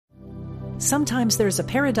Sometimes there's a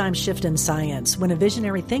paradigm shift in science when a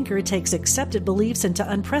visionary thinker takes accepted beliefs into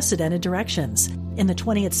unprecedented directions. In the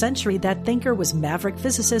 20th century, that thinker was maverick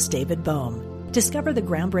physicist David Bohm. Discover the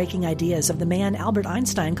groundbreaking ideas of the man Albert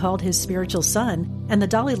Einstein called his spiritual son, and the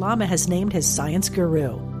Dalai Lama has named his science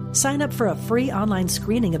guru. Sign up for a free online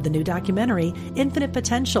screening of the new documentary, Infinite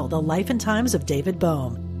Potential, The Life and Times of David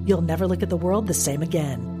Bohm. You'll never look at the world the same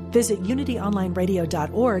again. Visit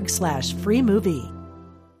unityonlineradio.org/free movie.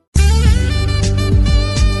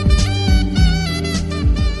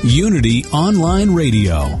 Unity Online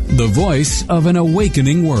Radio, the voice of an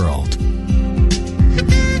awakening world.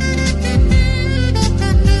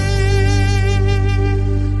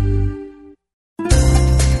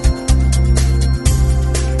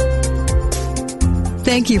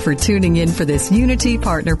 Thank you for tuning in for this Unity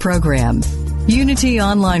Partner Program. Unity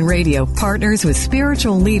Online Radio partners with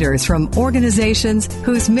spiritual leaders from organizations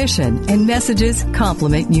whose mission and messages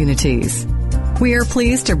complement Unity's. We are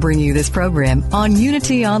pleased to bring you this program on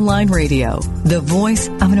Unity Online Radio, the voice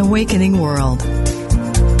of an awakening world.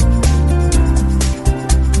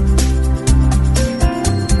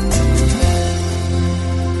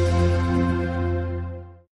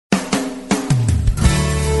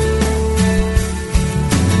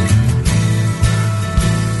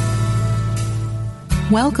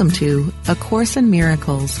 Welcome to A Course in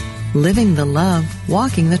Miracles, Living the Love,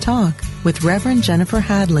 Walking the Talk, with Reverend Jennifer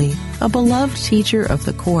Hadley, a beloved teacher of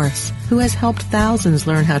the Course who has helped thousands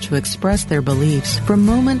learn how to express their beliefs from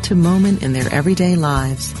moment to moment in their everyday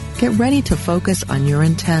lives. Get ready to focus on your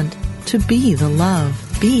intent to be the love,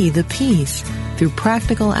 be the peace, through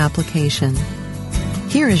practical application.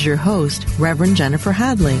 Here is your host, Reverend Jennifer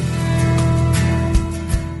Hadley.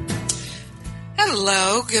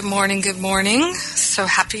 Hello, good morning, good morning. So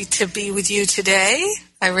happy to be with you today.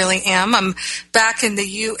 I really am. I'm back in the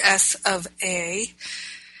U.S. of A.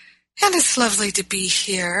 And it's lovely to be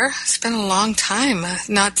here. It's been a long time,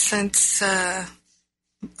 not since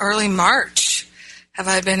early March have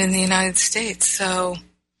I been in the United States. So,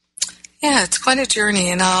 yeah, it's quite a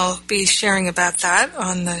journey, and I'll be sharing about that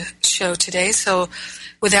on the show today. So,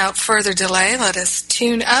 without further delay, let us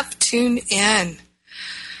tune up, tune in.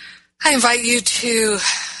 I invite you to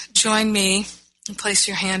join me and place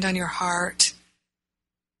your hand on your heart.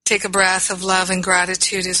 Take a breath of love and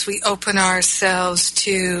gratitude as we open ourselves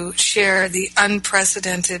to share the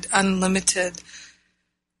unprecedented, unlimited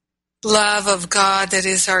love of God that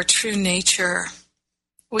is our true nature.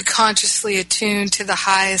 We consciously attune to the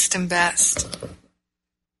highest and best.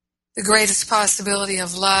 The greatest possibility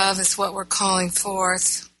of love is what we're calling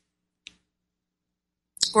forth.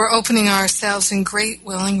 We're opening ourselves in great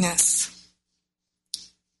willingness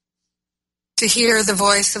to hear the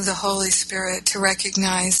voice of the Holy Spirit, to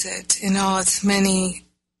recognize it in all its many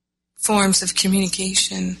forms of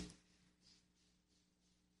communication.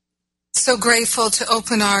 So grateful to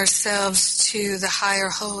open ourselves to the higher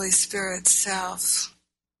Holy Spirit self,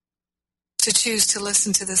 to choose to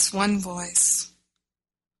listen to this one voice.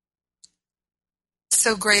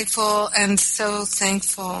 So grateful and so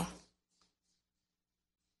thankful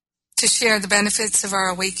to share the benefits of our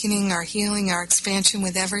awakening, our healing, our expansion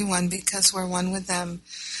with everyone because we're one with them.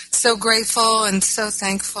 So grateful and so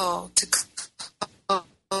thankful to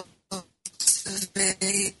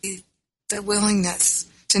cultivate the willingness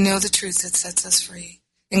to know the truth that sets us free.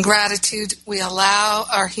 In gratitude, we allow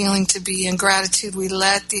our healing to be. In gratitude, we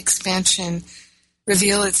let the expansion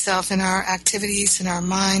reveal itself in our activities, in our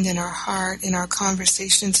mind, in our heart, in our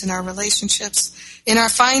conversations, in our relationships, in our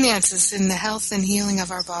finances, in the health and healing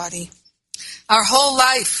of our body. Our whole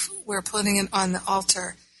life, we're putting it on the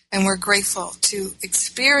altar, and we're grateful to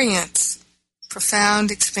experience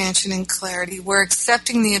profound expansion and clarity. We're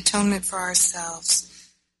accepting the atonement for ourselves,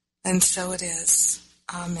 and so it is.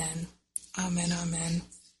 Amen. Amen, amen.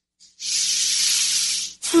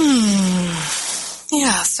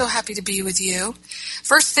 Yeah, so happy to be with you.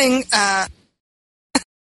 First thing,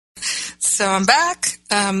 so I'm back.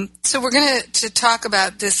 So we're going to talk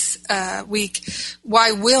about this week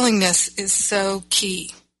why willingness is so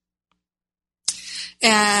key.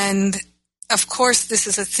 And, of course, this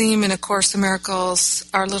is a theme in A Course in Miracles.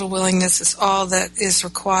 Our little willingness is all that is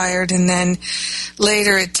required. And then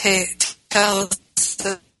later it tells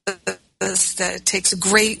us that it takes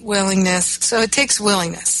great willingness. So it takes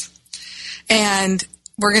willingness. And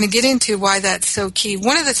we're going to get into why that's so key.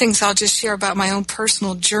 One of the things I'll just share about my own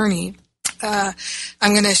personal journey, I'm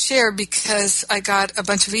going to share because I got a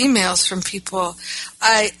bunch of emails from people.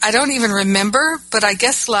 I don't even remember, but I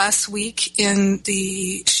guess last week in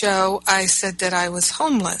the show I said that I was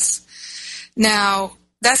homeless. Now,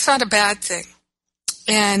 that's not a bad thing.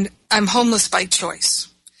 And I'm homeless by choice.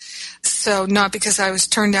 So not because I was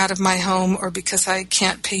turned out of my home or because I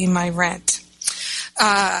can't pay my rent.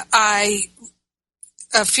 A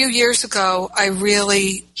few years ago, I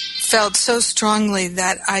really felt so strongly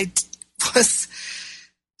that I was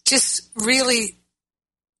just really,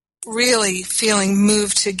 really feeling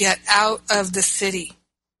moved to get out of the city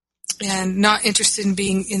and not interested in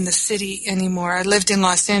being in the city anymore. I lived in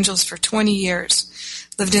Los Angeles for 20 years,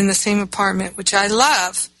 lived in the same apartment, which I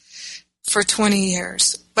love, for 20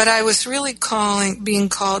 years. But I was really being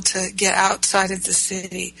called to get outside of the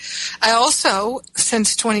city. I also,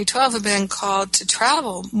 since 2012, have been called to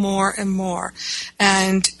travel more and more,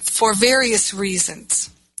 and for various reasons,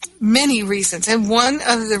 many reasons. And one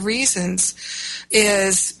of the reasons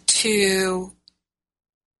is to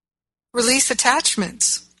release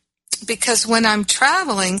attachments. Because when I'm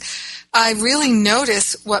traveling, I really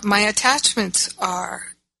notice what my attachments are.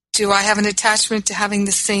 Do I have an attachment to having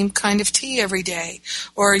the same kind of tea every day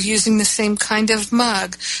or using the same kind of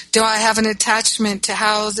mug? Do I have an attachment to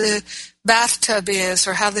how the bathtub is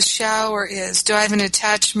or how the shower is? Do I have an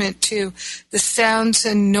attachment to the sounds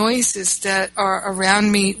and noises that are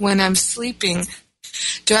around me when I'm sleeping?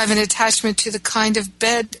 Do I have an attachment to the kind of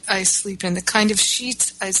bed I sleep in, the kind of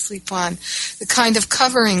sheets I sleep on, the kind of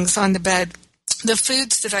coverings on the bed, the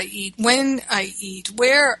foods that I eat, when I eat,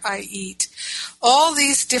 where I eat, all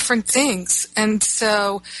these different things. And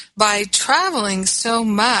so by traveling so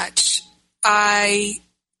much, I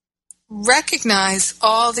recognize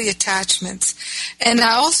all the attachments. And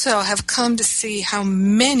I also have come to see how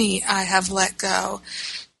many I have let go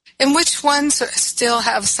and which ones still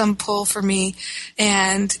have some pull for me.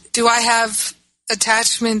 And do I have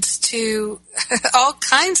attachments to all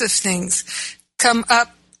kinds of things come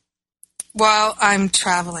up while I'm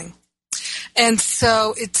traveling. And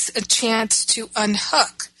so it's a chance to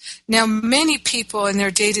unhook. Now, many people in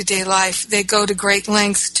their day-to-day life, they go to great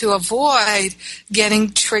lengths to avoid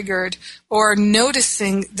getting triggered or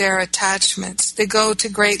noticing their attachments. They go to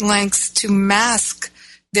great lengths to mask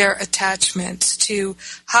their attachments, to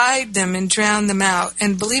hide them and drown them out.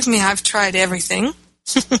 And believe me, I've tried everything.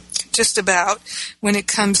 Just about, when it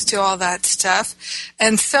comes to all that stuff.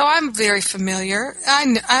 And so I'm very familiar.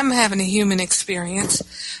 I'm having a human experience,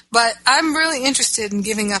 but I'm really interested in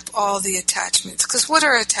giving up all the attachments. Because what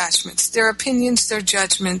are attachments? They're opinions, they're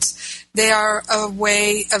judgments. They are a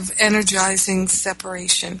way of energizing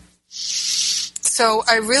separation. So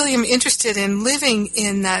I really am interested in living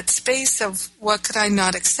in that space of what could I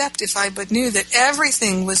not accept if I but knew that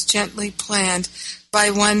everything was gently planned by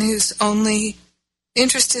one whose only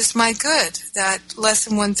interest is my good, that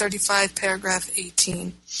lesson 135, paragraph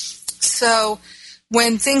 18. So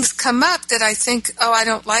when things come up that I think, oh, I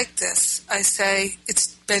don't like this, I say,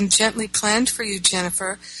 it's been gently planned for you,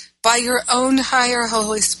 Jennifer, by your own higher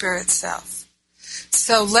Holy Spirit self.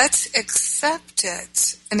 So let's accept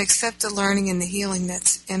it and accept the learning and the healing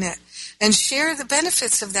that's in it and share the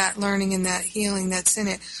benefits of that learning and that healing that's in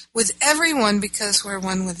it with everyone because we're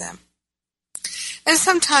one with them. And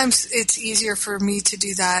sometimes it's easier for me to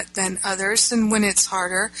do that than others, and when it's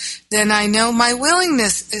harder, then I know my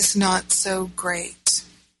willingness is not so great.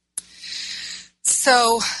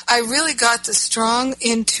 So I really got the strong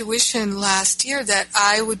intuition last year that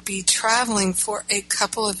I would be traveling for a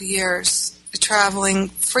couple of years, traveling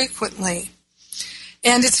frequently.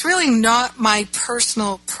 And it's really not my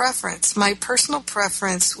personal preference. My personal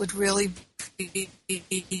preference would really be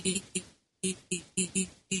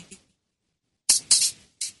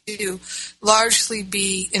to largely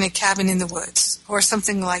be in a cabin in the woods or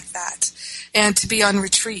something like that, and to be on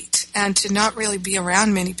retreat and to not really be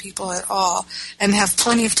around many people at all and have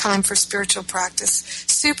plenty of time for spiritual practice.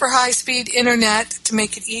 Super high-speed internet to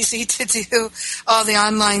make it easy to do all the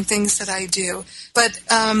online things that I do. But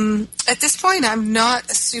at this point, I'm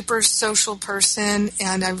not a super social person,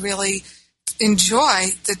 and I really enjoy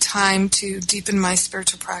the time to deepen my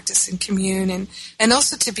spiritual practice and commune and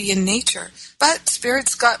also to be in nature. But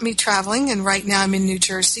Spirit's got me traveling, and right now I'm in New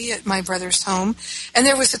Jersey at my brother's home. And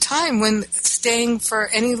there was a time when staying for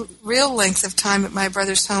any real length of time at my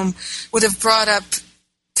brother's home would have brought up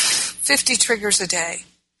 50 triggers a day.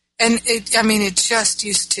 And it just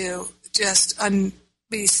used to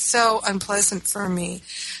be so unpleasant for me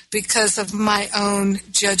because of my own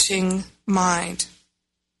judging mind.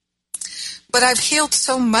 But I've healed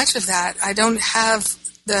so much of that. I don't have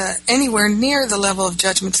anywhere near the level of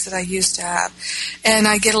judgments that I used to have. And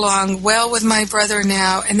I get along well with my brother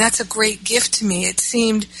now, and that's a great gift to me. It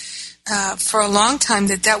seemed for a long time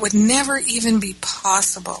that would never even be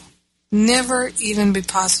possible. Never even be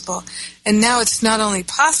possible. And now it's not only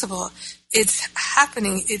possible, it's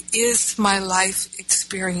happening. It is my life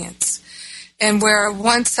experience. And where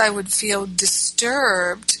once I would feel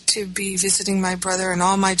disturbed to be visiting my brother and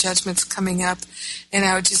all my judgments coming up, and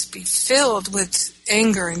I would just be filled with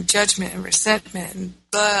anger and judgment and resentment and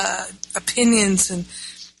opinions. And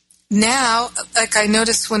now, like I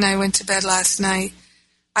noticed when I went to bed last night,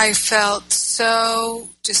 I felt so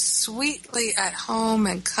just sweetly at home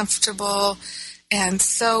and comfortable and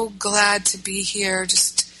so glad to be here,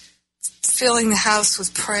 just filling the house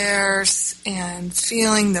with prayers and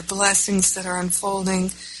feeling the blessings that are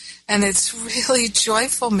unfolding. And it's really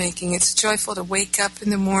joyful making. It's joyful to wake up in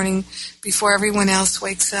the morning before everyone else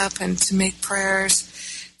wakes up and to make prayers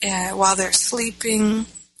while they're sleeping,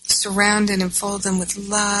 surround and enfold them with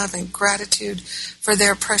love and gratitude for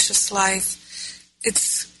their precious life.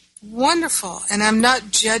 It's wonderful, and I'm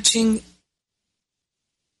not judging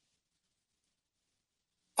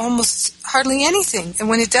almost hardly anything. And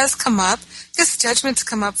when it does come up, because judgments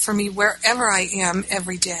come up for me wherever I am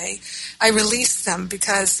every day, I release them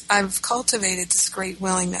because I've cultivated this great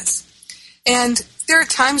willingness. And there are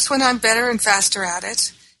times when I'm better and faster at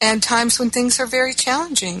it, and times when things are very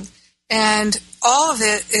challenging. And all of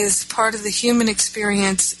it is part of the human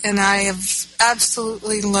experience, and I have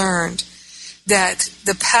absolutely learned that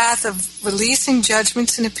the path of releasing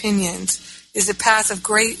judgments and opinions is a path of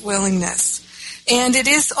great willingness. And it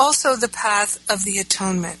is also the path of the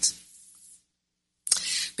atonement.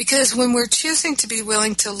 Because when we're choosing to be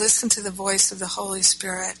willing to listen to the voice of the Holy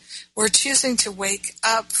Spirit, we're choosing to wake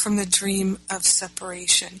up from the dream of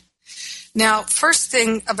separation. Now, first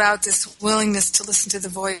thing about this willingness to listen to the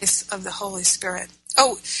voice of the Holy Spirit.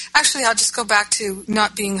 Oh, actually, I'll just go back to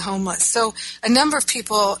not being homeless. So a number of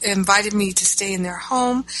people invited me to stay in their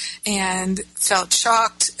home and felt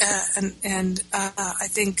shocked and I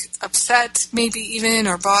think upset maybe even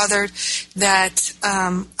or bothered that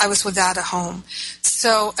I was without a home.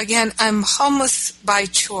 So again, I'm homeless by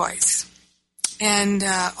choice. And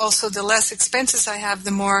also the less expenses I have,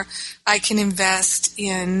 the more I can invest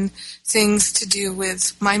in things to do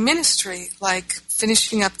with my ministry, like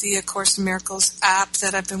finishing up the A Course in Miracles app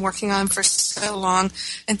that I've been working on for so long,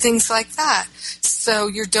 and things like that. So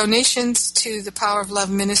your donations to the Power of Love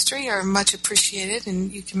Ministry are much appreciated,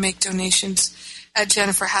 and you can make donations at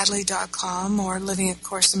JenniferHadley.com or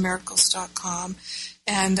livingatcourseofmiracles.com.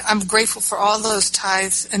 And I'm grateful for all those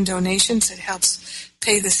tithes and donations. It helps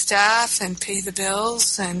pay the staff and pay the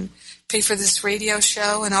bills and pay for this radio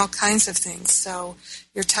show and all kinds of things. So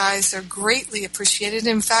your tithes are greatly appreciated.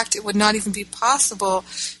 In fact, it would not even be possible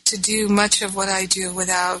to do much of what I do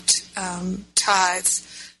without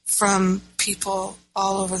tithes from people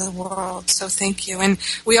all over the world. So thank you. And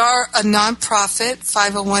we are a nonprofit,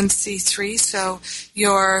 501c3, so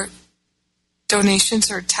your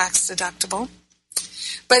donations are tax deductible.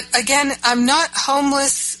 But again, I'm not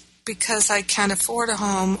homeless because I can't afford a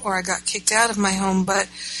home or I got kicked out of my home, but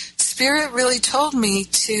Spirit really told me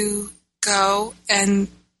to go and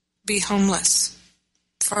be homeless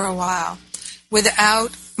for a while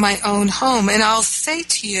without my own home. And I'll say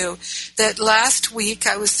to you that last week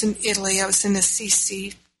I was in Italy, I was in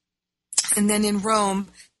Assisi, and then in Rome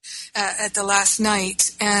at the last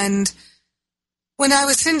night. And when I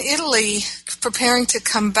was in Italy preparing to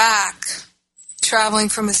come back, traveling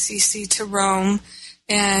from Assisi to Rome,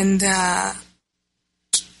 and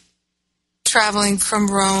traveling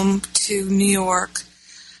from Rome to New York,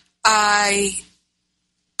 I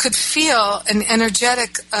could feel an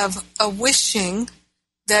energetic of a wishing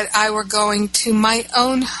that I were going to my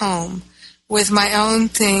own home with my own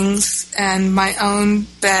things and my own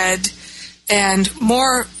bed, and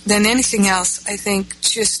more than anything else, I think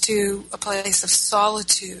just to a place of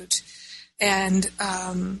solitude and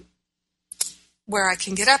where I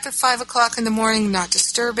can get up at 5 o'clock in the morning, not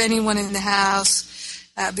disturb anyone in the house,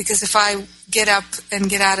 because if I get up and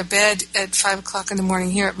get out of bed at 5 o'clock in the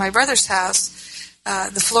morning here at my brother's house,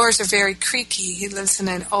 the floors are very creaky. He lives in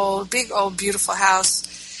an big old, beautiful house,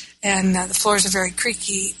 and the floors are very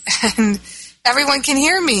creaky, and everyone can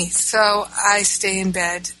hear me, so I stay in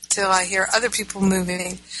bed till I hear other people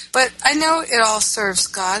moving. But I know it all serves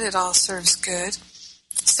God, it all serves good.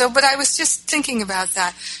 So, but I was just thinking about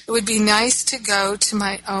that. It would be nice to go to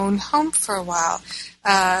my own home for a while.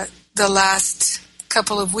 The last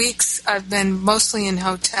couple of weeks, I've been mostly in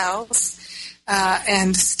hotels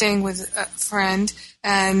and staying with a friend,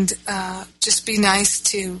 and just be nice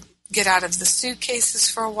to get out of the suitcases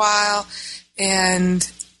for a while and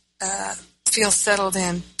feel settled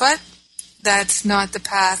in. But that's not the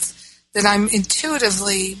path that I'm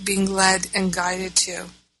intuitively being led and guided to.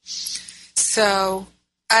 So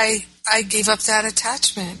I gave up that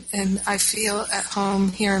attachment, and I feel at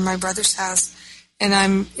home here in my brother's house, and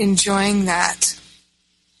I'm enjoying that.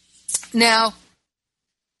 Now,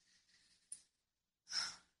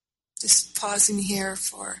 just pausing here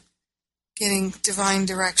for getting divine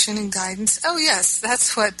direction and guidance. Oh, yes,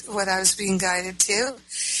 that's what I was being guided to,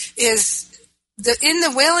 is in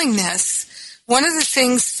the willingness, one of the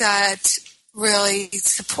things that really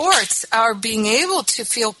supports our being able to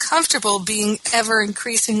feel comfortable being ever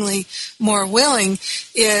increasingly more willing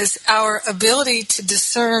is our ability to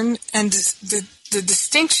discern and the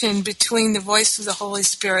distinction between the voice of the Holy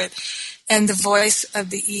Spirit and the voice of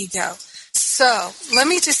the ego. So let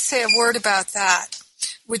me just say a word about that,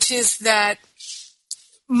 which is that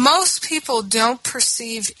most people don't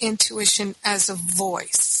perceive intuition as a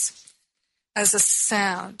voice, as a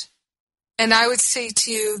sound. And I would say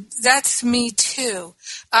to you, that's me too.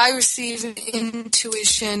 I receive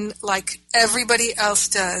intuition like everybody else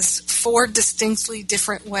does, 4 distinctly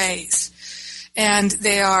different ways. And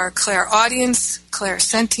they are clairaudience,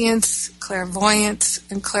 clairsentience, clairvoyance,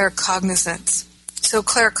 and claircognizance. So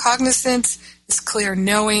claircognizance is clear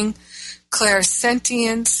knowing,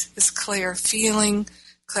 clairsentience is clear feeling,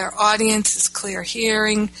 clairaudience is clear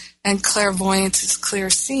hearing, and clairvoyance is clear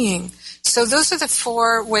seeing. So those are the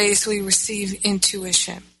 4 ways we receive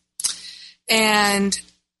intuition. And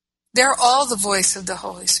they're all the voice of the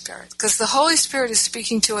Holy Spirit, because the Holy Spirit is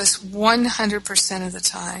speaking to us 100% of the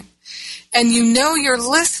time. And you know you're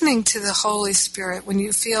listening to the Holy Spirit when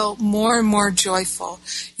you feel more and more joyful.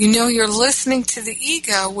 You know you're listening to the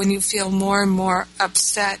ego when you feel more and more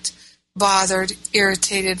upset, bothered,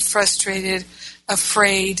 irritated, frustrated,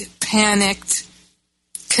 afraid, panicked,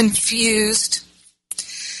 confused.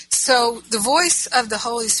 So the voice of the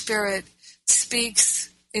Holy Spirit speaks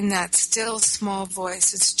in that still small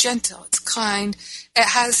voice. It's gentle, it's kind, it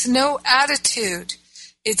has no attitude.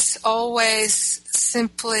 It's always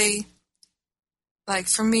simply, like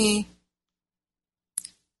for me,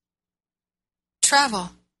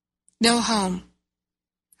 travel, no home,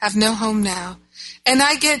 have no home now. And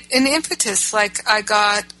I get an impetus like I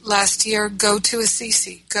got last year, go to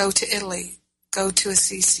Assisi, go to Italy, go to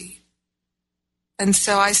Assisi. And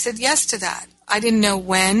so I said yes to that. I didn't know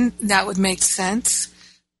when that would make sense,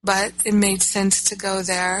 but it made sense to go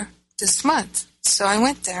there this month. So I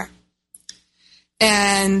went there.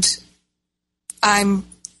 And I'm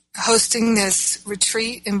hosting this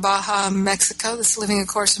retreat in Baja, Mexico, this Living A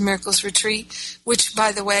Course in Miracles retreat, which,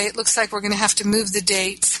 by the way, it looks like we're going to have to move the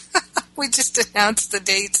dates. We just announced the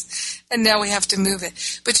dates, and now we have to move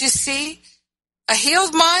it. But you see, a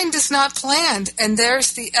healed mind is not planned, and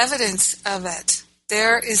there's the evidence of it.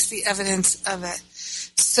 There is the evidence of it.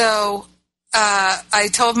 So I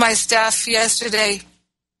told my staff yesterday,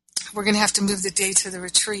 we're going to have to move the dates of the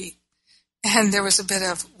retreat. And there was a bit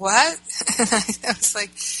of, what? And I was like,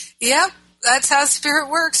 yep, that's how Spirit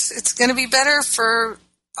works. It's going to be better for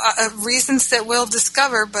reasons that we'll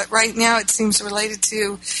discover, but right now it seems related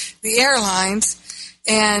to the airlines.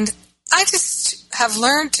 And I just have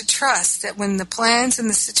learned to trust that when the plans and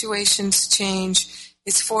the situations change,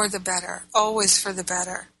 it's for the better, always for the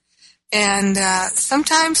better. And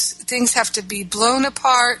sometimes things have to be blown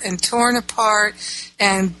apart and torn apart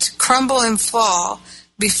and crumble and fall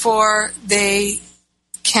before they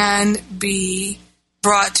can be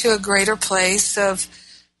brought to a greater place of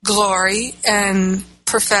glory and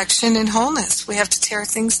perfection and wholeness. We have to tear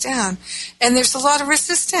things down. And there's a lot of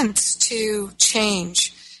resistance to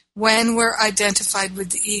change when we're identified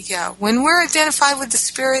with the ego. When we're identified with the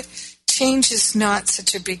Spirit, change is not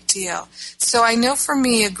such a big deal. So I know for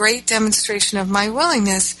me, a great demonstration of my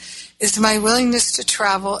willingness is my willingness to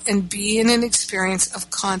travel and be in an experience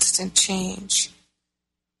of constant change.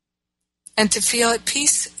 And to feel at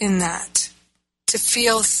peace in that. To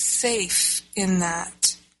feel safe in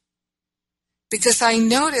that. Because I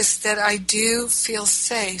notice that I do feel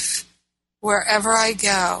safe wherever I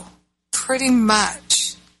go, pretty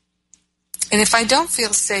much. And if I don't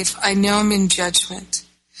feel safe, I know I'm in judgment.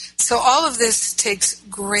 So all of this takes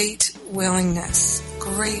great willingness.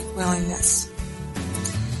 Great willingness.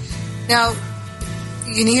 Now,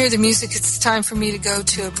 you can hear the music. It's time for me to go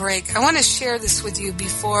to a break. I want to share this with you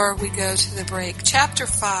before we go to the break. Chapter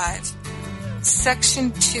 5,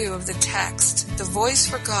 Section 2 of the text, The Voice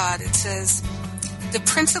for God, it says, the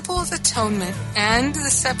principle of atonement and the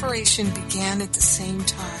separation began at the same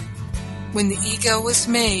time. When the ego was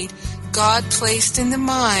made, God placed in the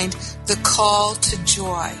mind the call to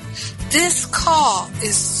joy. This call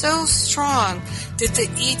is so strong that the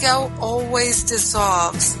ego always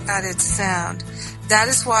dissolves at its sound. That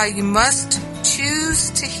is why you must choose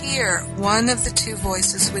to hear one of the 2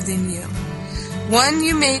 voices within you. One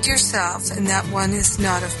you made yourself, and that one is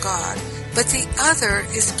not of God. But the other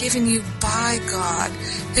is given you by God,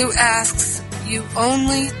 who asks you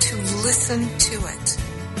only to listen to it.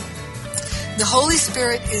 The Holy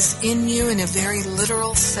Spirit is in you in a very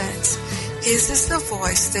literal sense. His is the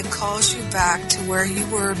voice that calls you back to where you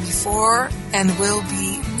were before and will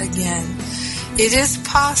be again. It is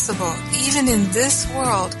possible, even in this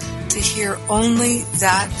world, to hear only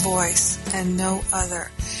that voice and no other.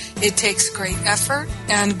 It takes great effort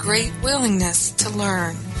and great willingness to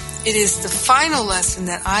learn. It is the final lesson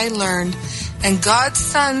that I learned, and God's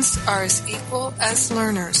sons are as equal as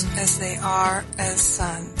learners as they are as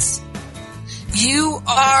sons. You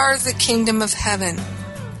are the kingdom of heaven,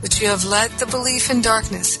 but you have let the belief in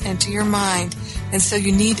darkness enter your mind, and so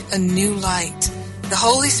you need a new light. The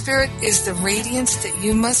Holy Spirit is the radiance that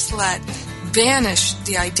you must let banish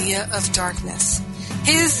the idea of darkness.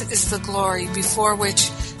 His is the glory before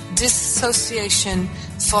which dissociation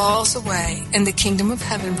falls away and the kingdom of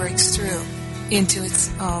heaven breaks through into its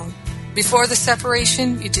own. Before the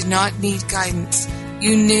separation, you did not need guidance.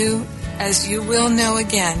 You knew as you will know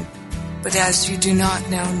again, but as you do not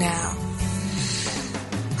know now.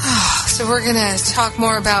 So we're going to talk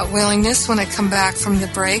more about willingness when I come back from the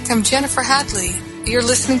break. I'm Jennifer Hadley. You're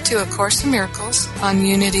listening to A Course in Miracles on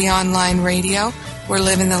Unity Online Radio. We're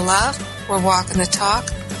living the love, we're walking the talk,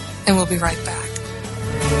 and we'll be right back.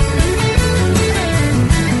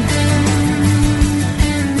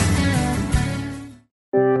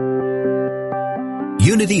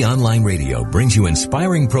 Unity Online Radio brings you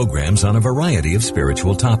inspiring programs on a variety of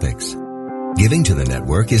spiritual topics. Giving to the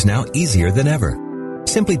network is now easier than ever.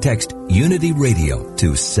 Simply text Unity Radio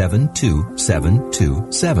to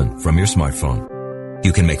 72727 from your smartphone.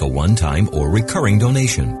 You can make a one-time or recurring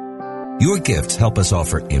donation. Your gifts help us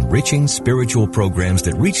offer enriching spiritual programs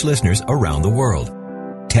that reach listeners around the world.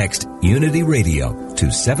 Text Unity Radio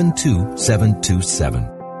to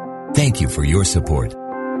 72727. Thank you for your support.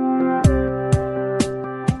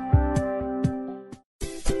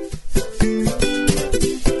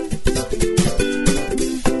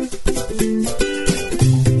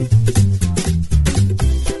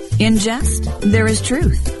 In jest, there is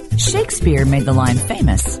truth. Shakespeare made the line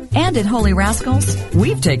famous. And at Holy Rascals,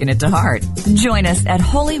 we've taken it to heart. Join us at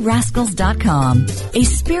HolyRascals.com, a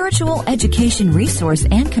spiritual education resource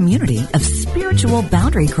and community of spiritual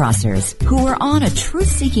boundary crossers who are on a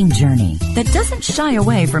truth-seeking journey that doesn't shy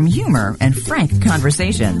away from humor and frank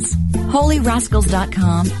conversations.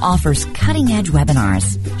 HolyRascals.com offers cutting-edge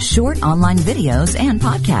webinars, short online videos, and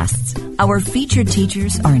podcasts. Our featured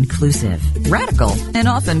teachers are inclusive, radical, and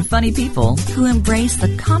often funny people who embrace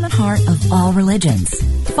the common heart of all religions.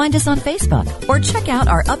 Find us on Facebook or check out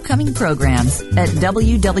our upcoming programs at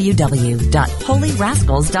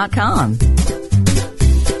www.HolyRascals.com.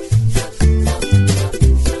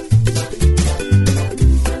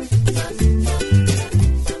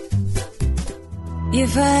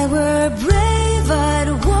 If I were brave, I'd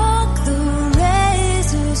walk the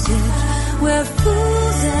razor's edge, where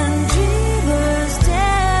fools and dreamers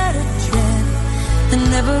dare to tread, and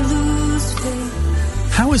never lose faith.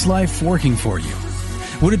 How is life working for you?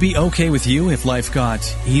 Would it be okay with you if life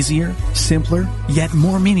got easier, simpler, yet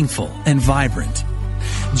more meaningful and vibrant?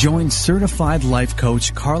 Join certified life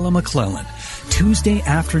coach Carla McClellan Tuesday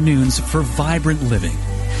afternoons for Vibrant Living.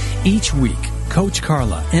 Each week, Coach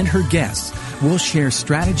Carla and her guests will share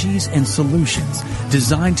strategies and solutions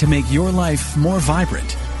designed to make your life more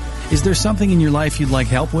vibrant. Is there something in your life you'd like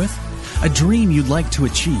help with? A dream you'd like to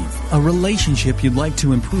achieve? A relationship you'd like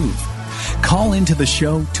to improve? Call into the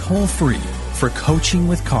show toll-free for Coaching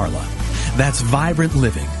with Carla. That's Vibrant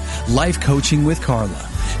Living, Life Coaching with Carla.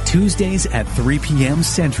 Tuesdays at 3 p.m.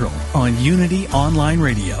 Central on Unity Online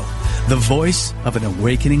Radio, the voice of an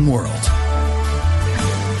awakening world.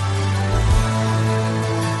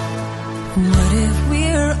 What if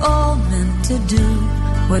we're all meant to do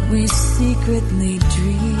what we secretly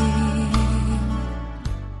dream?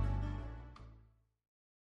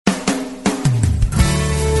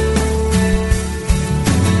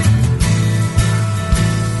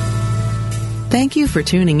 Thank you for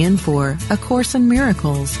tuning in for A Course in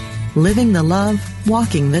Miracles, Living the Love,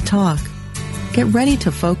 Walking the Talk. Get ready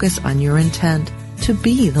to focus on your intent to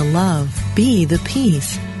be the love, be the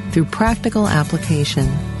peace, through practical application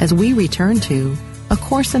as we return to A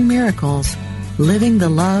Course in Miracles, Living the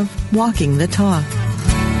Love, Walking the Talk.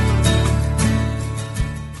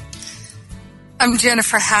 I'm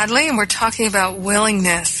Jennifer Hadley, and we're talking about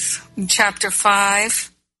willingness. In Chapter 5,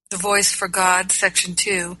 The Voice for God, Section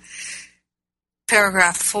 2,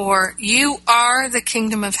 Paragraph 4, you are the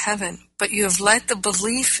kingdom of heaven, but you have let the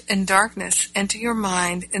belief in darkness enter your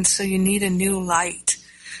mind, and so you need a new light.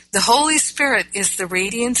 The Holy Spirit is the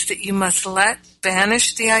radiance that you must let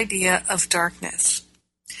banish the idea of darkness.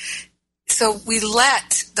 So we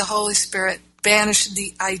let the Holy Spirit banish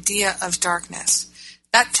the idea of darkness.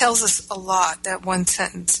 That tells us a lot, that one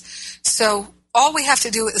sentence. So all we have to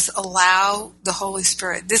do is allow the Holy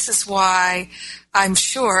Spirit. This is why I'm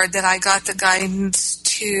sure that I got the guidance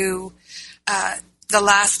to the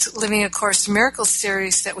last Living A Course in Miracles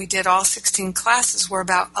series that we did. All 16 classes were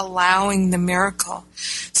about allowing the miracle.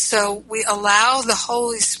 So we allow the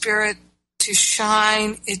Holy Spirit to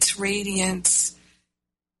shine its radiance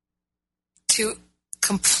to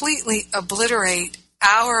completely obliterate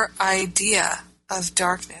our idea of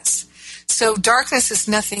darkness. So darkness is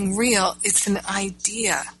nothing real, it's an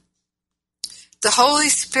idea. The Holy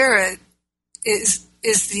Spirit is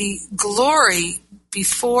the glory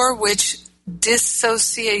before which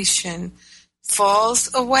dissociation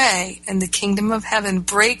falls away and the kingdom of heaven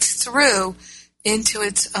breaks through into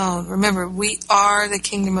its own. Remember, we are the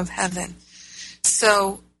kingdom of heaven.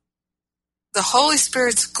 So the Holy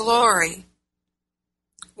Spirit's glory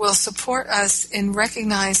will support us in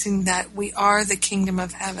recognizing that we are the kingdom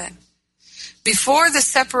of heaven. Before the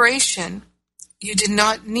separation, you did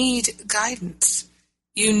not need guidance.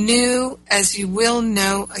 You knew as you will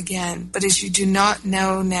know again, but as you do not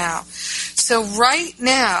know now. So right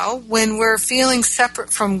now, when we're feeling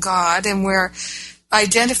separate from God and we're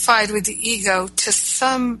identified with the ego to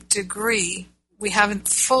some degree, we haven't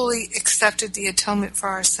fully accepted the atonement for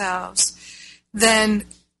ourselves, then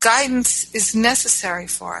guidance is necessary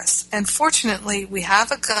for us. And fortunately, we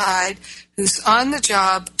have a guide who's on the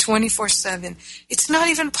job 24/7. It's not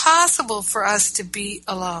even possible for us to be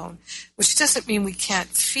alone, which doesn't mean we can't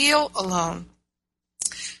feel alone.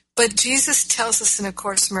 But Jesus tells us in A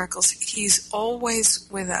Course in Miracles, He's always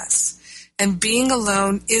with us. And being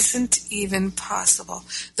alone isn't even possible.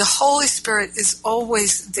 The Holy Spirit is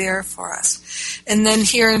always there for us. And then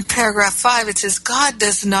here in paragraph 5, it says, God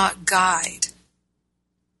does not guide.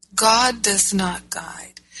 God does not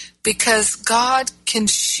guide, because God can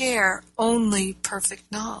share only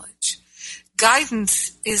perfect knowledge.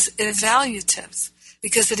 Guidance is evaluative,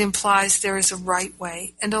 because it implies there is a right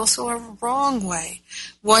way and also a wrong way,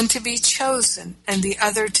 one to be chosen and the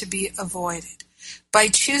other to be avoided. By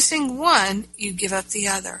choosing one, you give up the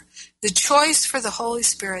other. The choice for the Holy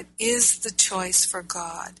Spirit is the choice for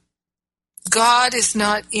God. God is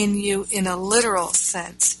not in you in a literal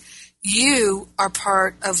sense. You are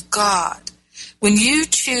part of God. When you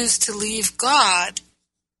choose to leave God,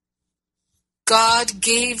 God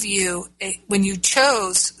gave you when you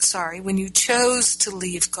chose to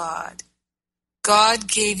leave God, God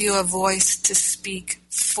gave you a voice to speak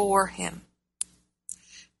for Him.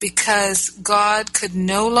 Because God could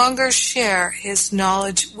no longer share His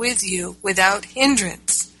knowledge with you without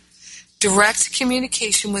hindrance. Direct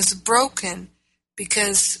communication was broken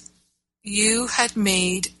because you had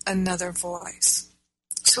made another voice.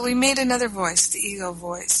 So we made another voice, the ego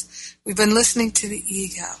voice. We've been listening to the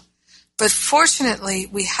ego. But fortunately,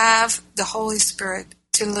 we have the Holy Spirit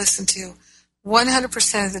to listen to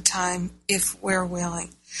 100% of the time if we're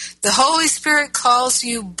willing. The Holy Spirit calls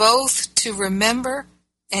you both to remember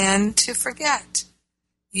and to forget.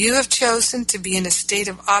 You have chosen to be in a state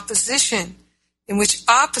of opposition in which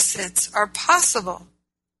opposites are possible.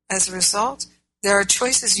 As a result, there are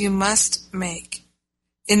choices you must make.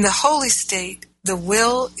 In the holy state, the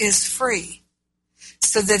will is free,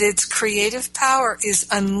 so that its creative power is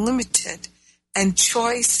unlimited and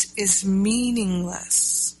choice is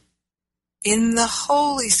meaningless. In the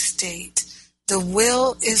holy state, the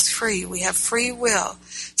will is free. We have free will,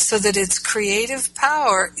 so that its creative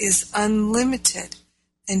power is unlimited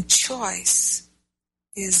and choice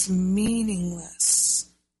is meaningless.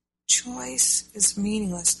 Choice is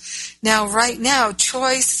meaningless. Now, right now,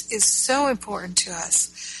 choice is so important to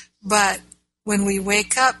us, but when we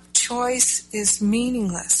wake up, choice is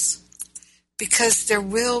meaningless, because there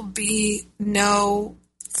will be no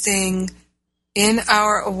thing in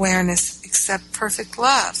our awareness except perfect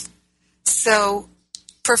love. So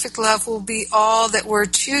perfect love will be all that we're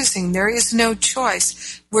choosing. There is no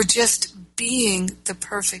choice. We're just being the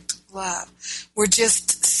perfect love. We're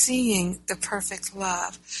just seeing the perfect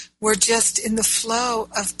love. We're just in the flow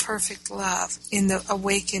of perfect love in the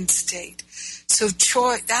awakened state. So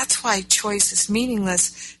that's why choice is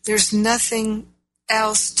meaningless. There's nothing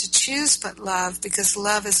else to choose but love, because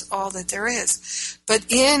love is all that there is. But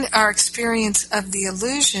in our experience of the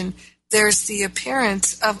illusion, there's the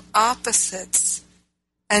appearance of opposites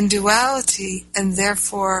and duality, and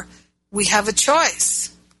therefore we have a choice.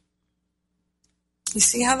 You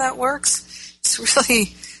see how that works? It's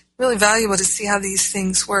really, really valuable to see how these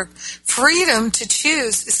things work. Freedom to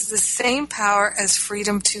choose is the same power as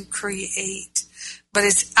freedom to create, but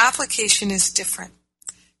its application is different.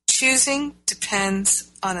 choosing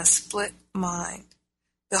depends on a split mind.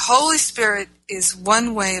 The Holy Spirit is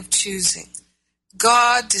one way of choosing.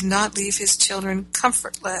 God did not leave his children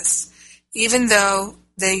comfortless, even though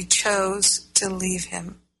they chose to leave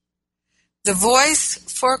him. The voice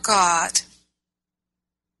for God.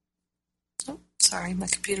 Oh, sorry, my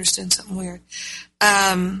computer's doing something weird.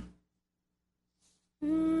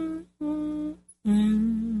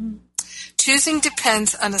 Choosing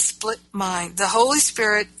depends on a split mind. The Holy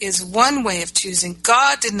Spirit is one way of choosing.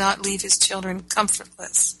 God did not leave his children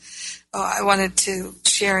comfortless. Oh, I wanted to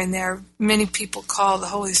share in there, many people call the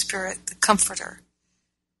Holy Spirit the Comforter.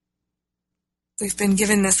 We've been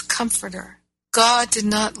given this Comforter. God did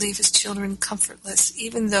not leave his children comfortless,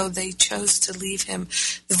 even though they chose to leave him.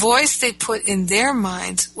 The voice they put in their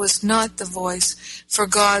minds was not the voice for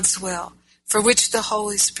God's will, for which the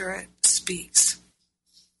Holy Spirit speaks.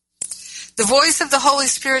 The voice of the Holy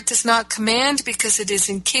Spirit does not command because it is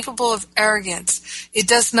incapable of arrogance. It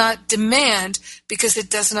does not demand because it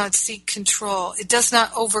does not seek control. It does not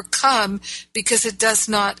overcome because it does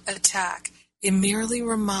not attack. It merely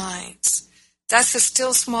reminds. That's a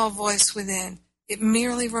still small voice within. It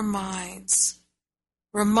merely reminds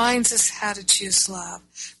us how to choose love,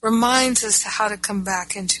 reminds us how to come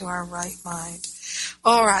back into our right mind.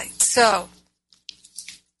 All right, so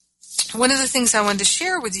one of the things I wanted to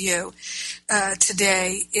share with you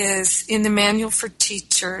today is in the Manual for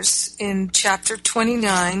Teachers, in Chapter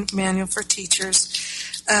 29, Manual for Teachers,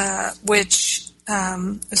 which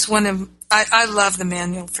is one of, I love the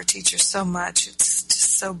Manual for Teachers so much. It's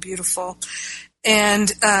just so beautiful.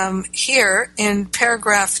 And here in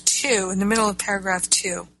paragraph 2, in the middle of paragraph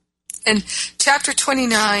 2, and Chapter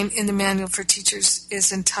 29 in the Manual for Teachers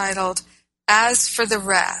is entitled, As for the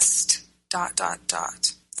Rest, ...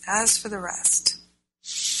 As for the rest.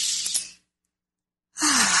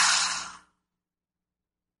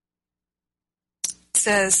 It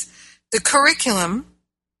says, the curriculum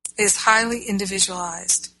is highly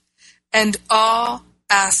individualized, and all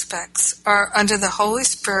aspects are under the Holy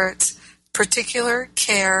Spirit's particular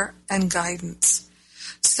care and guidance.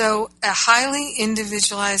 So a highly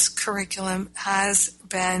individualized curriculum has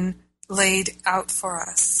been laid out for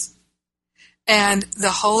us. And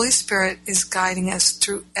the Holy Spirit is guiding us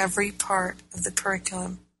through every part of the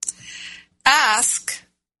curriculum. Ask,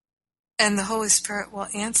 and the Holy Spirit will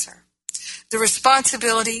answer. The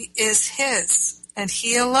responsibility is his, and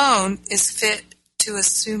he alone is fit to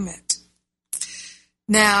assume it.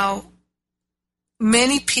 Now,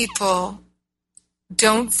 many people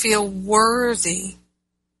don't feel worthy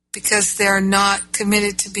because they're not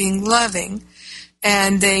committed to being loving,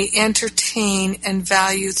 and they entertain and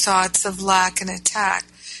value thoughts of lack and attack.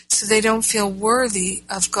 So they don't feel worthy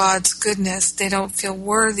of God's goodness. They don't feel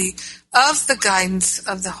worthy of the guidance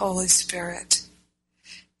of the Holy Spirit.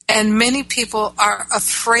 And many people are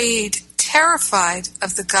afraid, terrified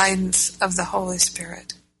of the guidance of the Holy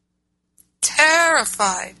Spirit.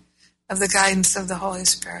 Terrified of the guidance of the Holy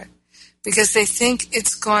Spirit. Because they think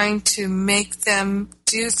it's going to make them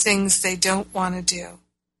do things they don't want to do.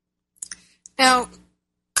 Now,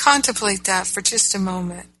 contemplate that for just a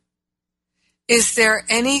moment. Is there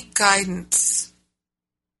any guidance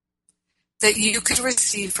that you could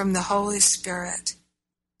receive from the Holy Spirit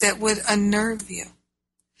that would unnerve you?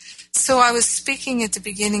 So I was speaking at the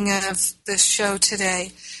beginning of the show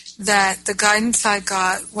today that the guidance I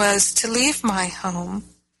got was to leave my home,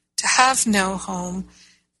 to have no home,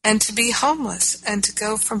 and to be homeless, and to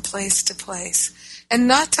go from place to place, and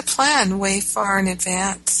not to plan way far in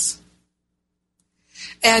advance.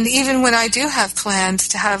 And even when I do have plans,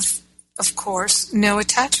 to have, of course, no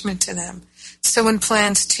attachment to them. So when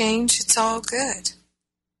plans change, it's all good.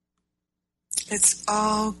 It's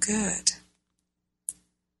all good.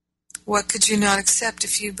 What could you not accept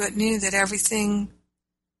if you but knew that everything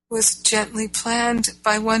was gently planned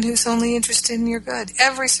by one who's only interested in your good?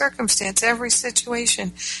 Every circumstance, every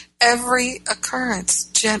situation, every occurrence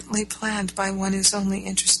gently planned by one who's only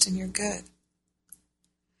interested in your good.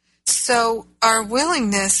 So our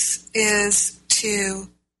willingness is to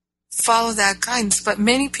follow that guidance, but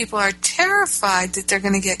many people are terrified that they're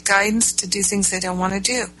going to get guidance to do things they don't want to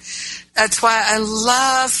do. That's why I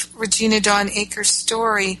love Regina Dawn Akers'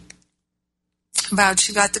 story about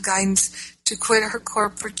she got the guidance to quit her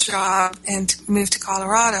corporate job and to move to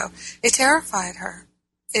Colorado. It terrified her.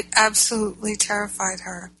 It absolutely terrified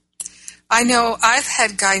her. I know I've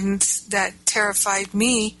had guidance that terrified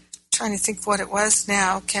me. I'm trying to think what it was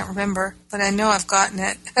now. Can't remember, but I know I've gotten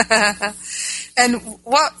it. And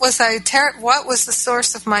what was the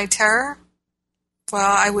source of my terror? Well,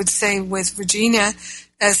 I would say with Regina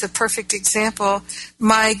as a perfect example,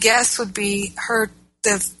 my guess would be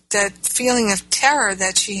the that feeling of terror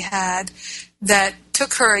that she had that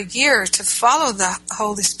took her a year to follow the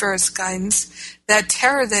Holy Spirit's guidance, that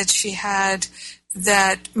terror that she had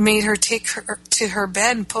that made her take her to her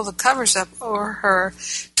bed and pull the covers up over her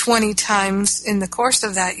 20 times in the course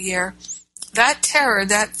of that year, that terror,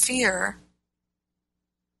 that fear,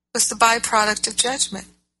 was the byproduct of judgment.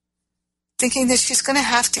 Thinking that she's going to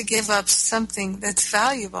have to give up something that's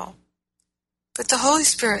valuable. But the Holy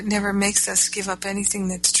Spirit never makes us give up anything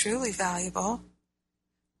that's truly valuable.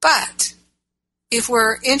 But if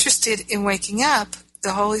we're interested in waking up,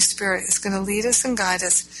 the Holy Spirit is going to lead us and guide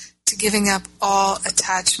us to giving up all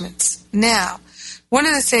attachments. Now, one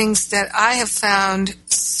of the things that I have found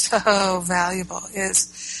so valuable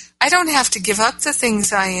is I don't have to give up the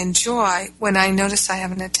things I enjoy when I notice I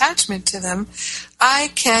have an attachment to them.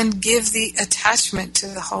 I can give the attachment to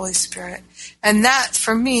the Holy Spirit. And that,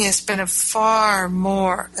 for me, has been a far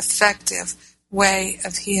more effective way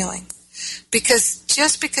of healing. Because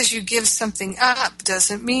just because you give something up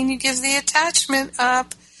doesn't mean you give the attachment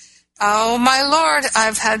up. Oh, my Lord,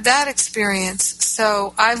 I've had that experience.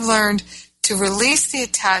 So I've learned to release the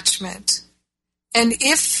attachment. And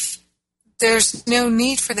if there's no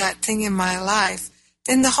need for that thing in my life,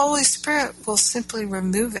 then the Holy Spirit will simply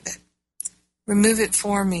remove it. Remove it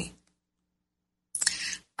for me.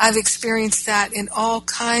 I've experienced that in all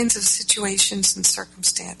kinds of situations and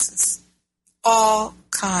circumstances. All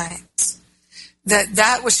kinds.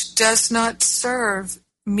 That which does not serve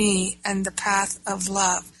me and the path of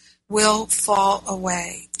love will fall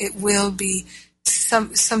away. It will be,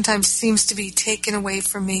 sometimes seems to be taken away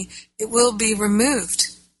from me. It will be removed.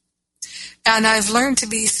 And I've learned to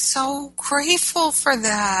be so grateful for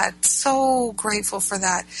that,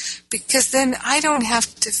 because then I don't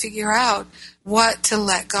have to figure out what to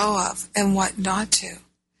let go of and what not to.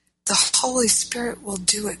 The Holy Spirit will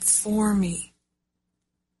do it for me.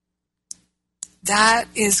 That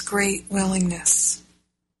is great willingness.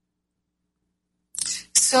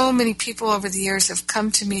 So many people over the years have come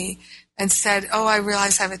to me and said, oh, I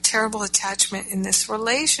realize I have a terrible attachment in this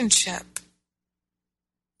relationship.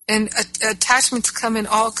 And attachments come in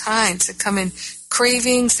all kinds. They come in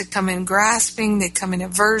cravings, they come in grasping, they come in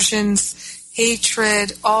aversions,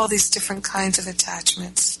 hatred, all these different kinds of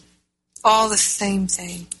attachments. All the same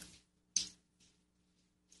thing.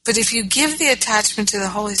 But if you give the attachment to the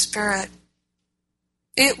Holy Spirit,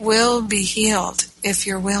 it will be healed if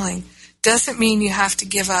you're willing. Doesn't mean you have to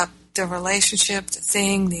give up the relationship, the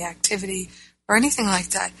thing, the activity, or anything like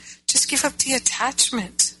that. Just give up the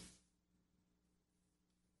attachment.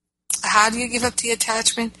 How do you give up the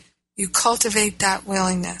attachment? You cultivate that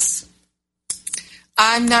willingness.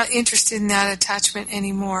 I'm not interested in that attachment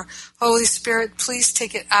anymore. Holy Spirit, please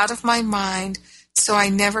take it out of my mind so I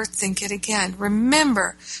never think it again.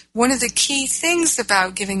 Remember, one of the key things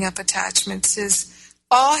about giving up attachments is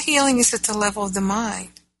all healing is at the level of the mind.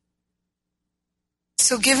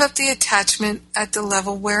 So give up the attachment at the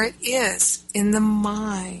level where it is, in the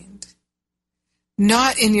mind.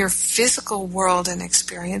 Not in your physical world and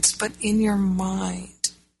experience, but in your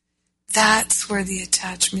mind. That's where the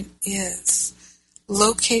attachment is.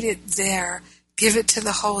 Locate it there. Give it to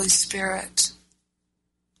the Holy Spirit.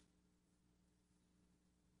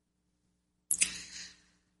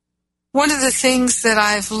 One of the things that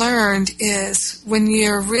I've learned is when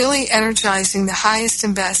you're really energizing the highest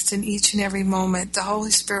and best in each and every moment, the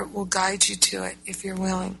Holy Spirit will guide you to it if you're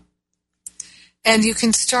willing. And you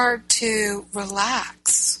can start to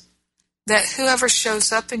relax that whoever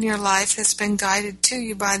shows up in your life has been guided to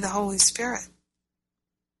you by the Holy Spirit.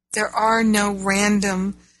 There are no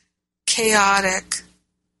random, chaotic,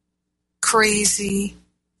 crazy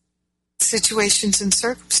situations and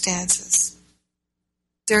circumstances.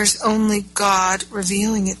 There's only God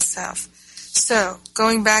revealing itself. So,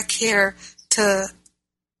 going back here to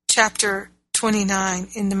chapter 29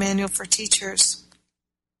 in the Manual for Teachers,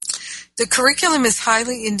 the curriculum is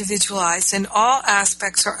highly individualized and all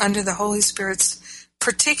aspects are under the Holy Spirit's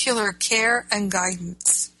particular care and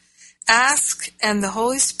guidance. Ask and the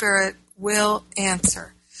Holy Spirit will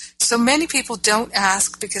answer. So many people don't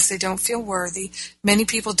ask because they don't feel worthy. Many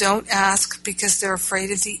people don't ask because they're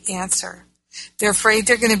afraid of the answer. They're afraid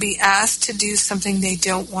they're going to be asked to do something they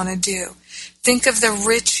don't want to do. Think of the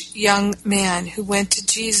rich young man who went to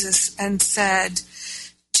Jesus and said,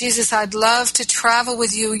 Jesus, I'd love to travel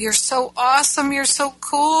with you. You're so awesome. You're so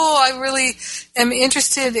cool. I really am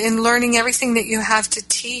interested in learning everything that you have to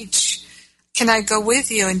teach. Can I go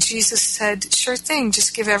with you? And Jesus said, sure thing.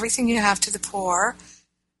 Just give everything you have to the poor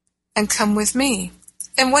and come with me.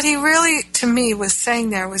 And what he really, to me, was saying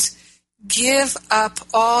there was, give up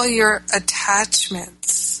all your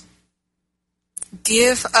attachments.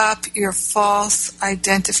 give up your false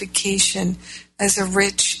identification as a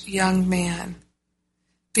rich young man.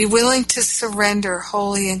 Be willing to surrender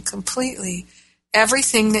wholly and completely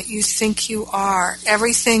everything that you think you are,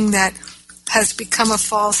 everything that has become a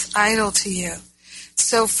false idol to you.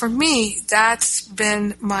 So for me, that's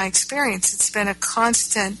been my experience. It's been a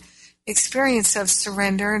constant experience of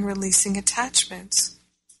surrender and releasing attachments.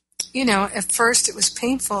 You know, at first it was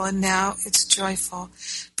painful and now it's joyful,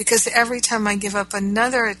 because every time I give up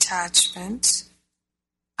another attachment,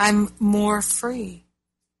 I'm more free.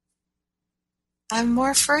 I'm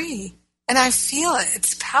more free. And I feel it.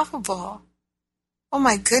 It's palpable. Oh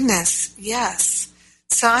my goodness, yes.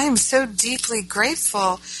 So I am so deeply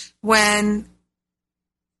grateful whenever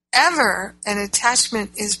an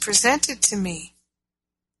attachment is presented to me.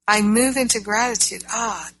 I move into gratitude.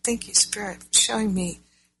 Thank you, Spirit, for showing me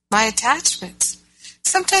my attachments.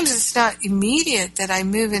 Sometimes it's not immediate that I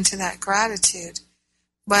move into that gratitude,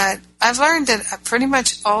 but I've learned that I pretty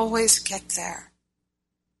much always get there.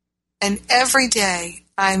 And every day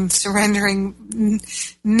I'm surrendering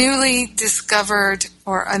newly discovered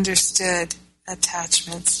or understood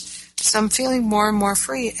attachments. So I'm feeling more and more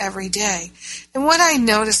free every day. And what I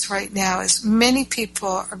notice right now is many people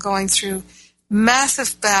are going through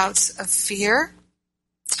massive bouts of fear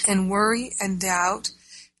and worry and doubt.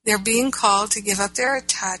 They're being called to give up their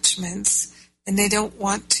attachments, and they don't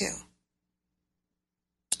want to.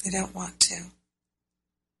 They don't want to.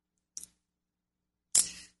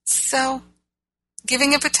 So,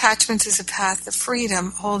 giving up attachments is a path of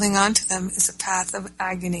freedom. Holding on to them is a path of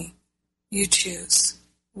agony. You choose.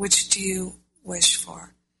 Which do you wish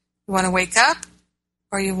for? You want to wake up,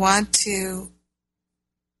 or you want to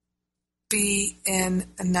be in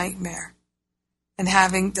a nightmare and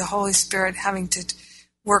having the Holy Spirit having to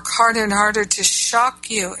work harder and harder to shock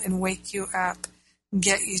you and wake you up and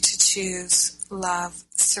get you to choose love,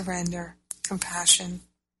 surrender, compassion.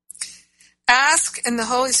 Ask and the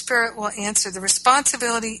Holy Spirit will answer. The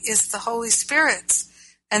responsibility is the Holy Spirit's,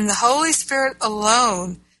 and the Holy Spirit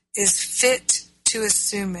alone is fit to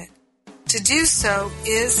assume it. To do so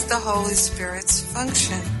is the Holy Spirit's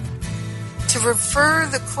function. To refer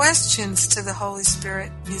the questions to the Holy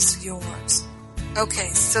Spirit is yours. Okay,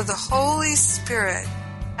 so the Holy Spirit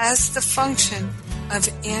has the function of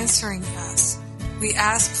answering us. We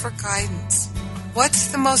ask for guidance. What's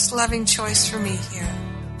the most loving choice for me here?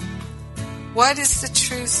 What is the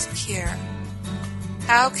truth here?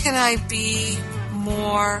 How can I be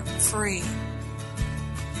more free?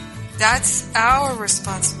 That's our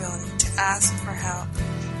responsibility, to ask for help.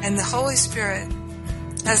 And the Holy Spirit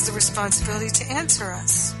has the responsibility to answer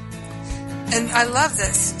us. And I love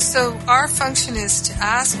this. So our function is to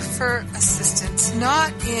ask for assistance,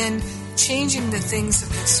 not in changing the things of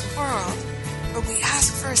this world, but we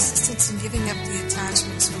ask for assistance in giving up the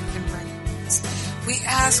attachments we can recognize. We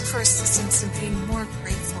ask for assistance in being more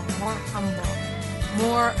grateful, more humble,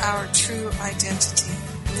 more our true identity,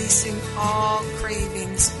 releasing all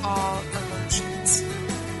cravings, all illusions.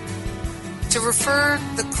 To refer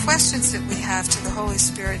the questions that we have to the Holy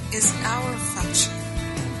Spirit is our function.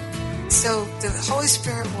 So the Holy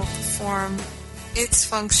Spirit will perform its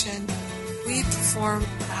function. We perform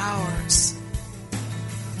ours.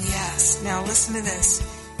 Yes. Now listen to this.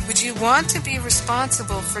 Would you want to be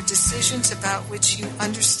responsible for decisions about which you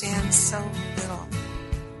understand so little?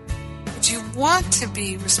 Would you want to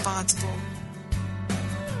be responsible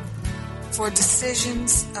for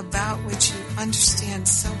decisions about which you understand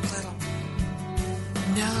so little?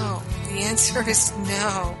 No. The answer is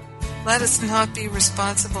no. Let us not be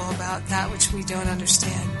responsible about that which we don't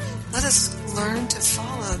understand. Let us learn to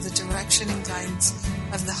follow the direction and guidance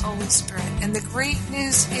of the Holy Spirit. And the great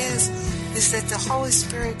news is that the Holy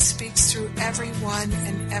Spirit speaks through everyone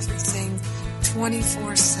and everything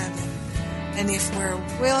 24/7. And if we're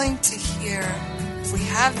willing to hear, if we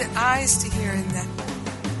have the eyes to hear, and that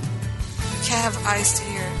you can't have eyes to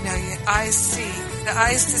hear, no, your eyes see, the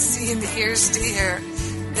eyes to see and the ears to hear,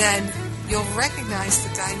 then you'll recognize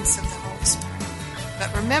the guidance of the Holy Spirit.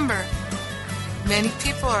 But remember, many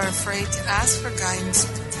people are afraid to ask for guidance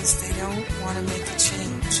because they don't want to make a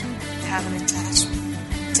change. They have an attachment.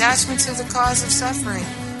 Attachments are the cause of suffering.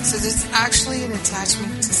 So there's actually an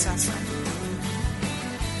attachment to suffering.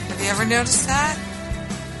 Have you ever noticed that?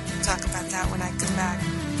 We'll talk about that when I come back.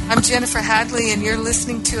 I'm Jennifer Hadley, and you're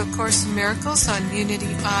listening to A Course in Miracles on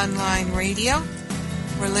Unity Online Radio.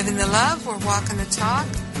 We're living the love, we're walking the talk.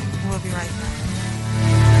 We'll be right back.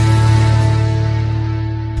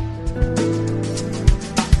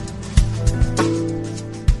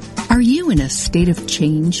 Are you in a state of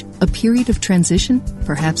change, a period of transition?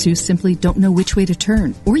 Perhaps you simply don't know which way to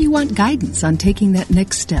turn, or you want guidance on taking that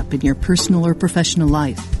next step in your personal or professional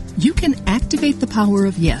life. You can activate the power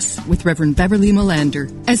of yes with Reverend Beverly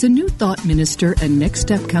Melander. As a new thought minister and next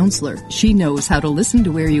step counselor, she knows how to listen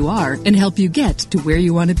to where you are and help you get to where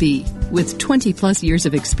you want to be. With 20 plus years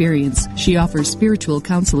of experience, she offers spiritual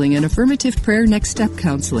counseling and affirmative prayer next step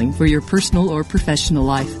counseling for your personal or professional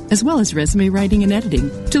life, as well as resume writing and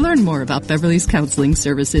editing. To learn more about Beverly's counseling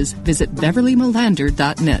services, visit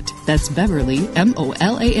BeverlyMolander.net. That's Beverly, MOLANDER.net.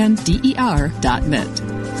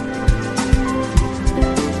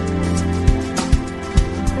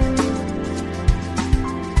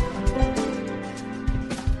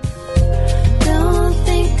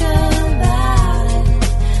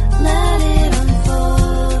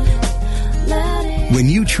 When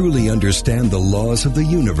you truly understand the laws of the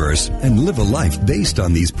universe and live a life based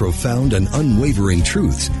on these profound and unwavering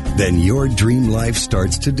truths, then your dream life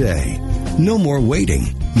starts today. No more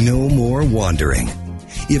waiting, no more wandering.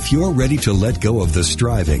 If you're ready to let go of the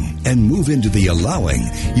striving and move into the allowing,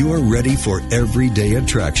 you're ready for Everyday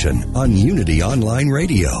Attraction on Unity Online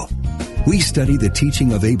Radio. We study the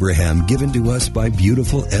teaching of Abraham given to us by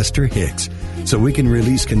beautiful Esther Hicks, so we can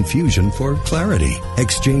release confusion for clarity,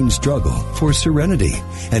 exchange struggle for serenity,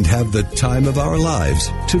 and have the time of our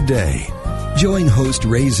lives today. Join host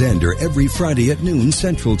Ray Zander every Friday at noon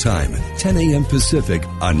Central Time, 10 a.m. Pacific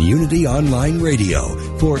on Unity Online Radio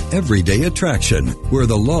for Everyday Attraction, where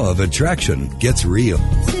the law of attraction gets real.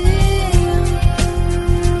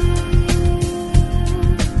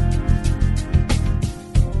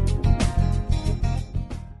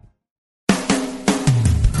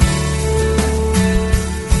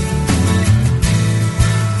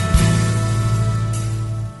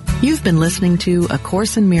 You've been listening to A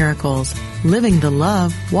Course in Miracles, Living the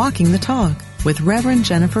Love, Walking the Talk with Reverend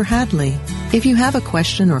Jennifer Hadley. If you have a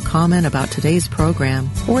question or comment about today's program,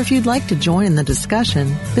 or if you'd like to join in the discussion,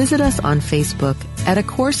 visit us on Facebook at A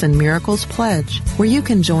Course in Miracles Pledge, where you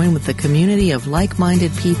can join with the community of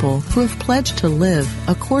like-minded people who have pledged to live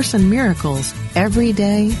A Course in Miracles every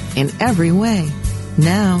day in every way.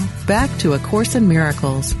 Now, back to A Course in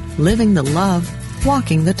Miracles, Living the Love,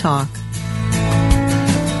 Walking the Talk.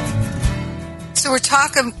 So we're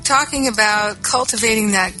talking about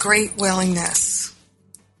cultivating that great willingness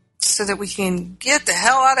so that we can get the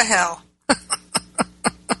hell out of hell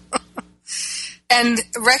and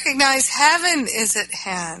recognize heaven is at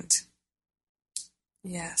hand.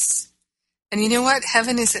 Yes. And you know what?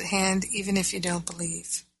 Heaven is at hand even if you don't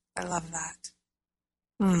believe. I love that.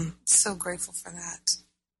 So grateful for that.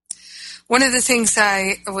 One of the things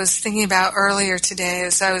I was thinking about earlier today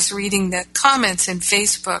as I was reading the comments in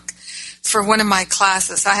Facebook for one of my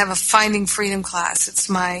classes. I have a Finding Freedom class. It's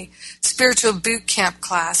my spiritual boot camp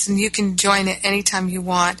class, and you can join it anytime you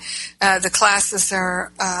want. The classes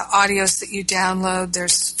are audios that you download.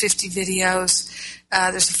 There's 50 videos.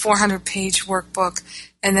 There's a 400-page workbook.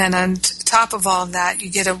 And then on top of all of that,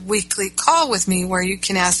 you get a weekly call with me where you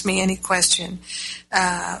can ask me any question.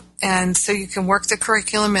 And so you can work the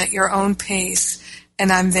curriculum at your own pace,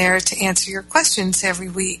 and I'm there to answer your questions every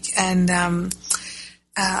week. And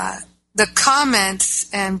the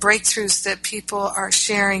comments and breakthroughs that people are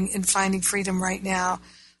sharing in Finding Freedom right now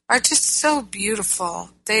are just so beautiful.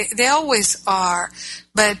 They always are.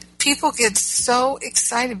 But people get so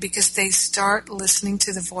excited because they start listening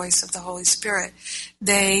to the voice of the Holy Spirit.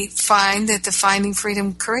 They find that the Finding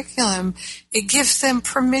Freedom curriculum, it gives them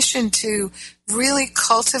permission to really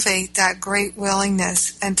cultivate that great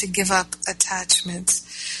willingness and to give up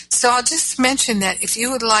attachments. So I'll just mention that if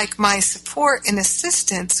you would like my support and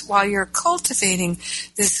assistance while you're cultivating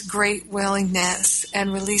this great willingness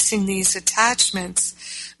and releasing these attachments,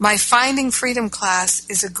 my Finding Freedom class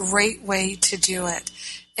is a great way to do it.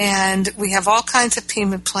 And we have all kinds of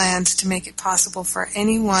payment plans to make it possible for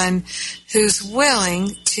anyone who's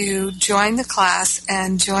willing to join the class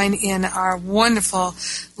and join in our wonderful,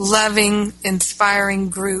 loving, inspiring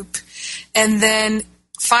group. And then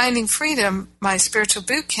Finding Freedom, my spiritual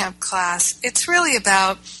boot camp class, it's really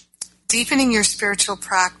about deepening your spiritual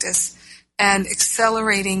practice and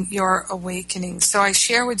accelerating your awakening. So I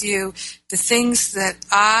share with you the things that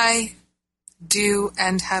I do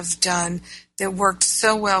and have done that worked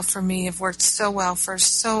so well for me, have worked so well for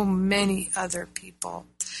so many other people.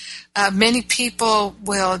 Many people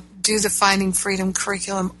will do the Finding Freedom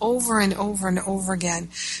curriculum over and over and over again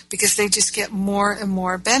because they just get more and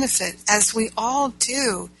more benefit, as we all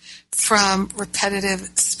do, from repetitive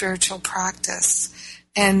spiritual practice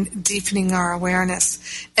and deepening our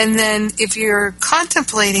awareness. And then if you're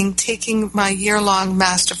contemplating taking my year-long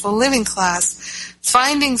Masterful Living class,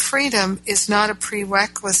 Finding freedom is not a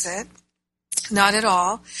prerequisite, not at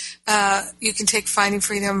all. You can take Finding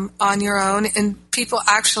Freedom on your own, and people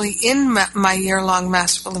actually in my year-long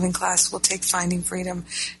Masterful Living class will take Finding Freedom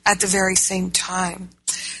at the very same time.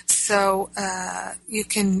 So you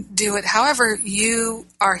can do it however you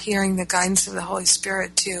are hearing the guidance of the Holy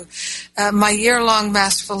Spirit too. My year-long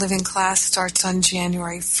Masterful Living class starts on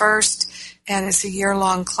January 1st, and it's a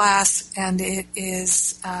year-long class, and it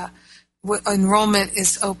is enrollment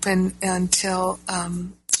is open until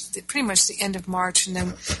pretty much the end of March, and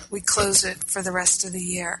then we close it for the rest of the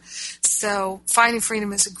year. So Finding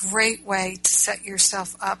Freedom is a great way to set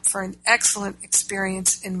yourself up for an excellent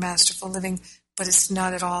experience in Masterful Living, but it's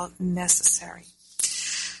not at all necessary.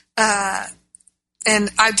 And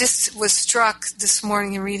I just was struck this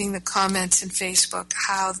morning in reading the comments in Facebook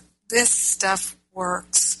how this stuff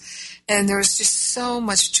works. And there was just so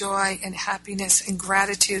much joy and happiness and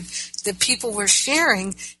gratitude that people were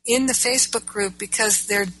sharing in the Facebook group because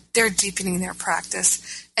they're deepening their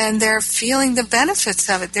practice and they're feeling the benefits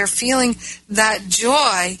of it. They're feeling that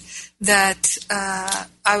joy that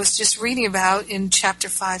I was just reading about in Chapter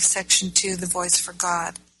 5, Section 2, The Voice for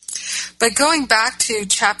God. But going back to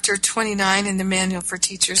Chapter 29 in the Manual for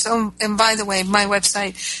Teachers, and by the way, my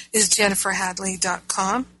website is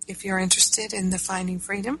JenniferHadley.com if you're interested in the Finding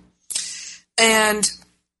Freedom. And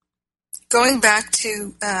going back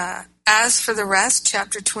to As for the Rest,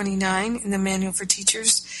 Chapter 29 in the Manual for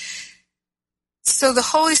Teachers. So the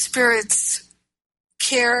Holy Spirit's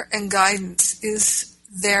care and guidance is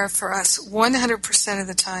there for us 100% of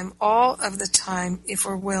the time, all of the time, if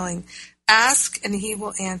we're willing. Ask and He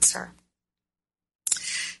will answer.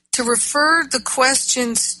 To refer the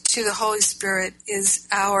questions to the Holy Spirit is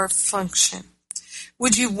our function.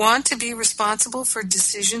 Would you want to be responsible for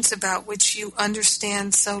decisions about which you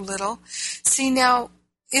understand so little? See, now,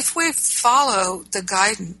 if we follow the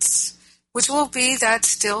guidance, which will be that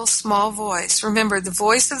still small voice. Remember, the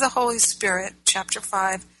voice of the Holy Spirit, Chapter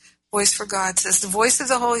 5, Voice for God, says the voice of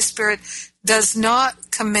the Holy Spirit does not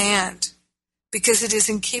command because it is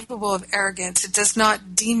incapable of arrogance. It does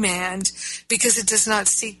not demand because it does not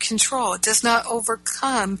seek control. It does not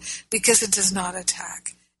overcome because it does not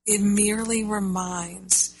attack. It merely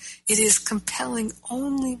reminds. It is compelling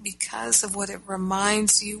only because of what it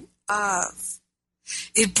reminds you of.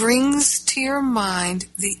 It brings to your mind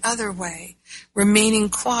the other way, remaining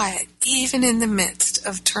quiet even in the midst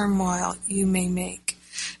of turmoil you may make.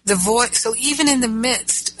 So even in the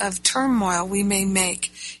midst of turmoil we may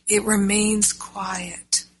make, it remains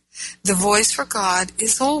quiet. The voice for God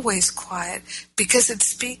is always quiet because it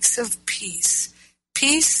speaks of peace.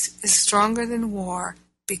 Peace is stronger than war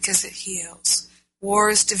because it heals. War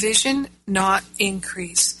is division, not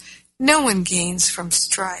increase. No one gains from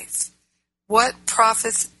strife. What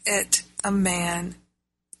profiteth it a man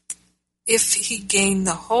if he gain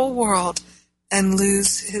the whole world and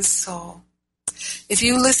lose his soul? If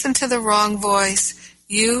you listen to the wrong voice,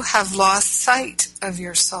 you have lost sight of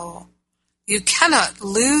your soul. You cannot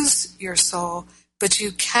lose your soul, but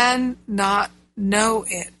you cannot know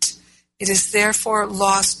it. It is therefore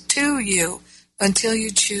lost to you until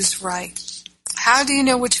you choose right. How do you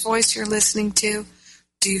know which voice you're listening to?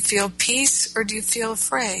 Do you feel peace or do you feel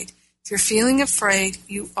afraid? If you're feeling afraid,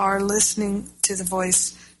 you are listening to the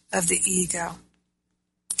voice of the ego.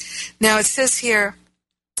 Now it says here,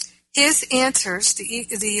 His answers,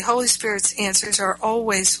 the Holy Spirit's answers, are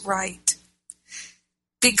always right.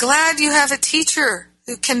 Be glad you have a teacher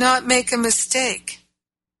who cannot make a mistake.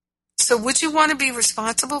 So would you want to be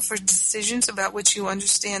responsible for decisions about which you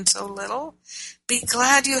understand so little? Be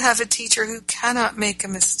glad you have a teacher who cannot make a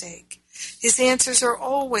mistake. His answers are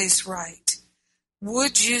always right.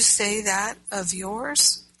 Would you say that of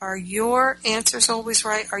yours? Are your answers always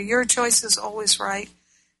right? Are your choices always right?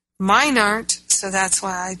 Mine aren't, so that's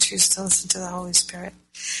why I choose to listen to the Holy Spirit.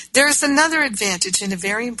 There is another advantage, and a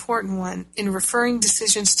very important one, in referring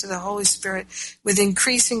decisions to the Holy Spirit with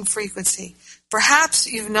increasing frequency. Perhaps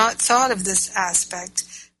you've not thought of this aspect,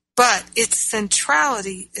 but its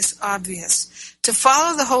centrality is obvious. To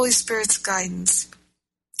follow the Holy Spirit's guidance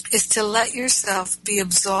is to let yourself be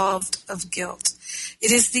absolved of guilt.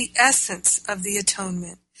 It is the essence of the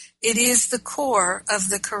atonement. It is the core of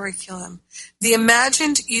the curriculum. The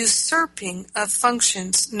imagined usurping of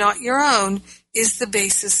functions not your own is the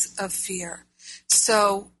basis of fear.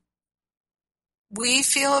 So we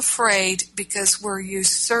feel afraid because we're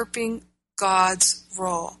usurping God's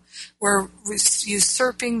role. We're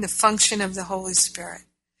usurping the function of the Holy Spirit.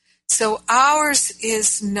 So ours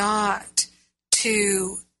is not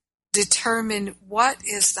to determine what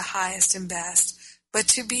is the highest and best, but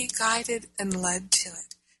to be guided and led to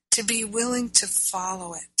it. to be willing to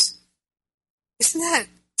follow it. Isn't that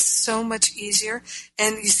so much easier?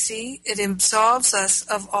 And you see, it absolves us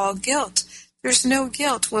of all guilt. There's no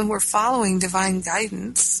guilt when we're following divine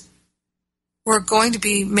guidance. We're going to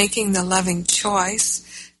be making the loving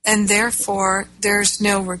choice, and therefore there's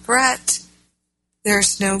no regret,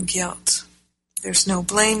 there's no guilt, there's no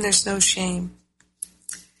blame, there's no shame.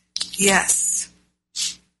 Yes.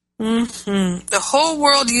 The whole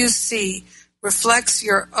world you see reflects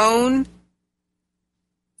your own,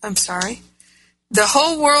 the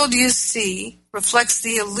whole world you see reflects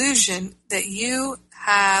the illusion that you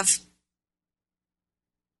have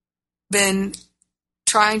been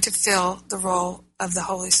trying to fill the role of the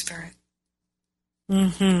Holy Spirit.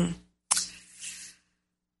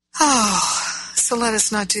 So let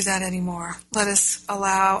us not do that anymore. Let us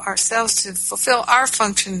allow ourselves to fulfill our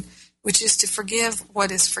function, which is to forgive.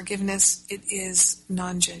 What is forgiveness? It is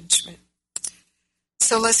non-judgment.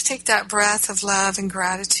 So let's take that breath of love and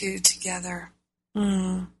gratitude together.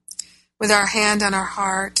 With our hand on our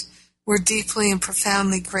heart, we're deeply and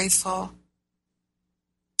profoundly grateful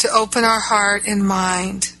to open our heart and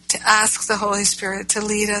mind, to ask the Holy Spirit to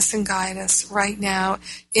lead us and guide us right now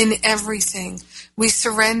in everything. We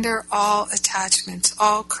surrender all attachments,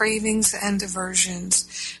 all cravings and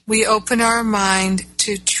aversions. We open our mind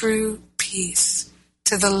to true peace,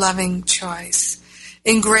 to the loving choice.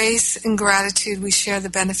 In grace and gratitude, we share the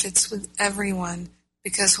benefits with everyone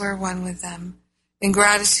because we're one with them. In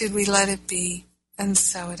gratitude, we let it be, and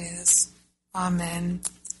so it is. Amen.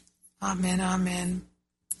 Amen. Amen.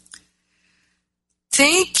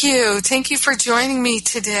 Thank you. Thank you for joining me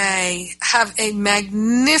today. Have a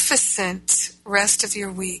magnificent rest of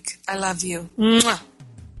your week. I love you. Mwah.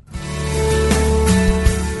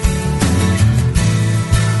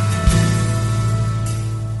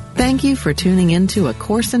 Thank you for tuning in to A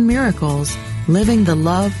Course in Miracles, Living the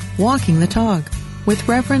Love, Walking the Talk, with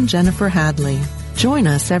Reverend Jennifer Hadley. Join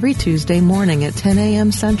us every Tuesday morning at 10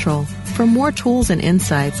 a.m. Central for more tools and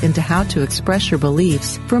insights into how to express your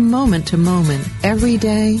beliefs from moment to moment, every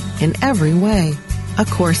day, in every way. A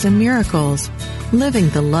Course in Miracles, Living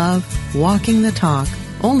the Love, Walking the Talk,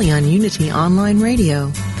 only on Unity Online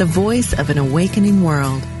Radio, the voice of an awakening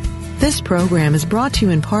world. This program is brought to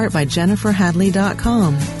you in part by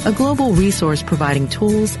JenniferHadley.com, a global resource providing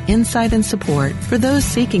tools, insight, and support for those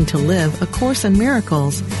seeking to live A Course in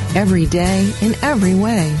Miracles every day in every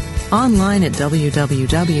way. Online at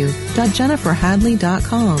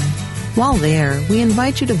www.JenniferHadley.com. While there, we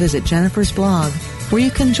invite you to visit Jennifer's blog, where you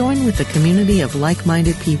can join with the community of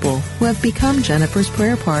like-minded people who have become Jennifer's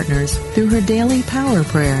prayer partners through her daily power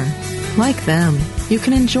prayer. Like them, you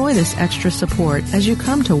can enjoy this extra support as you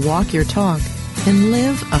come to walk your talk and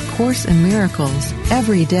live A Course in Miracles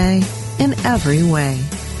every day in every way.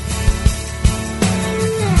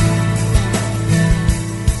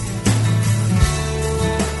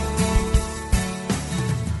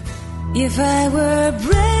 If I were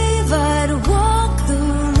brave, I'd walk the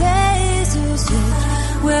razor's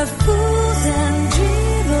edge, where fools and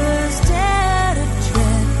dreamers dare to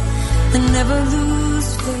tread, and never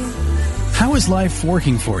lose faith. How is life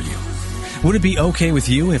working for you? Would it be okay with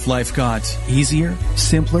you if life got easier,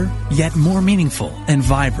 simpler, yet more meaningful and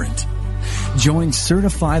vibrant? Join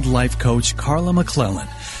certified life coach Carla McClellan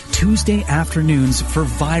Tuesday afternoons for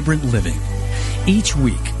Vibrant Living. Each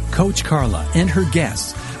week, Coach Carla and her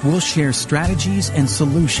guests will share strategies and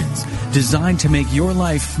solutions designed to make your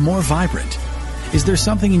life more vibrant. Is there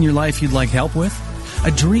something in your life you'd like help with? A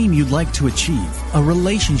dream you'd like to achieve? A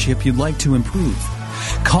relationship you'd like to improve?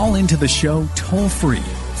 Call into the show toll-free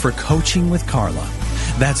for Coaching with Carla.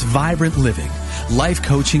 That's Vibrant Living, Life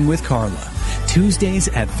Coaching with Carla. Tuesdays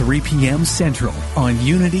at 3 p.m. Central on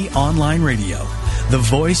Unity Online Radio, the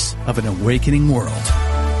voice of an awakening world.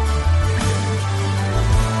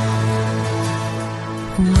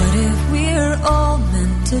 What if we're all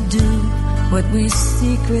meant to do what we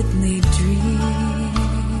secretly dream?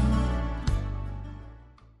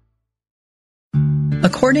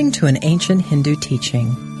 According to an ancient Hindu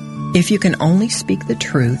teaching, if you can only speak the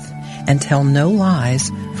truth and tell no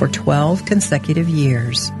lies for 12 consecutive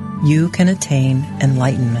years, you can attain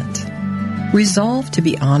enlightenment. Resolve to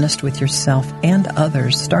be honest with yourself and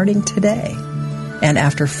others starting today. And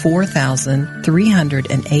after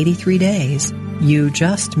 4,383 days, you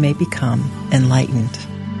just may become enlightened.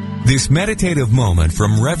 This meditative moment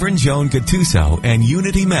from Reverend Joan Gattuso and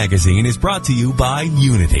Unity Magazine is brought to you by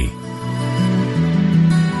Unity.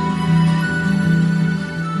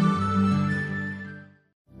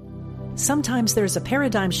 Sometimes there's a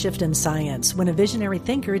paradigm shift in science when a visionary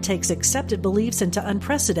thinker takes accepted beliefs into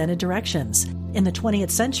unprecedented directions. In the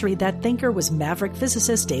 20th century, that thinker was maverick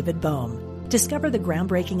physicist David Bohm. Discover the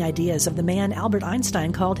groundbreaking ideas of the man Albert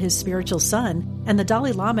Einstein called his spiritual son, and the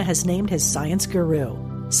Dalai Lama has named his science guru.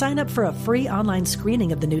 Sign up for a free online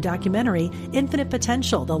screening of the new documentary, Infinite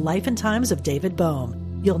Potential, The Life and Times of David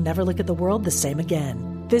Bohm. You'll never look at the world the same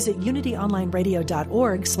again. Visit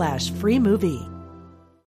unityonlineradio.org/free movie.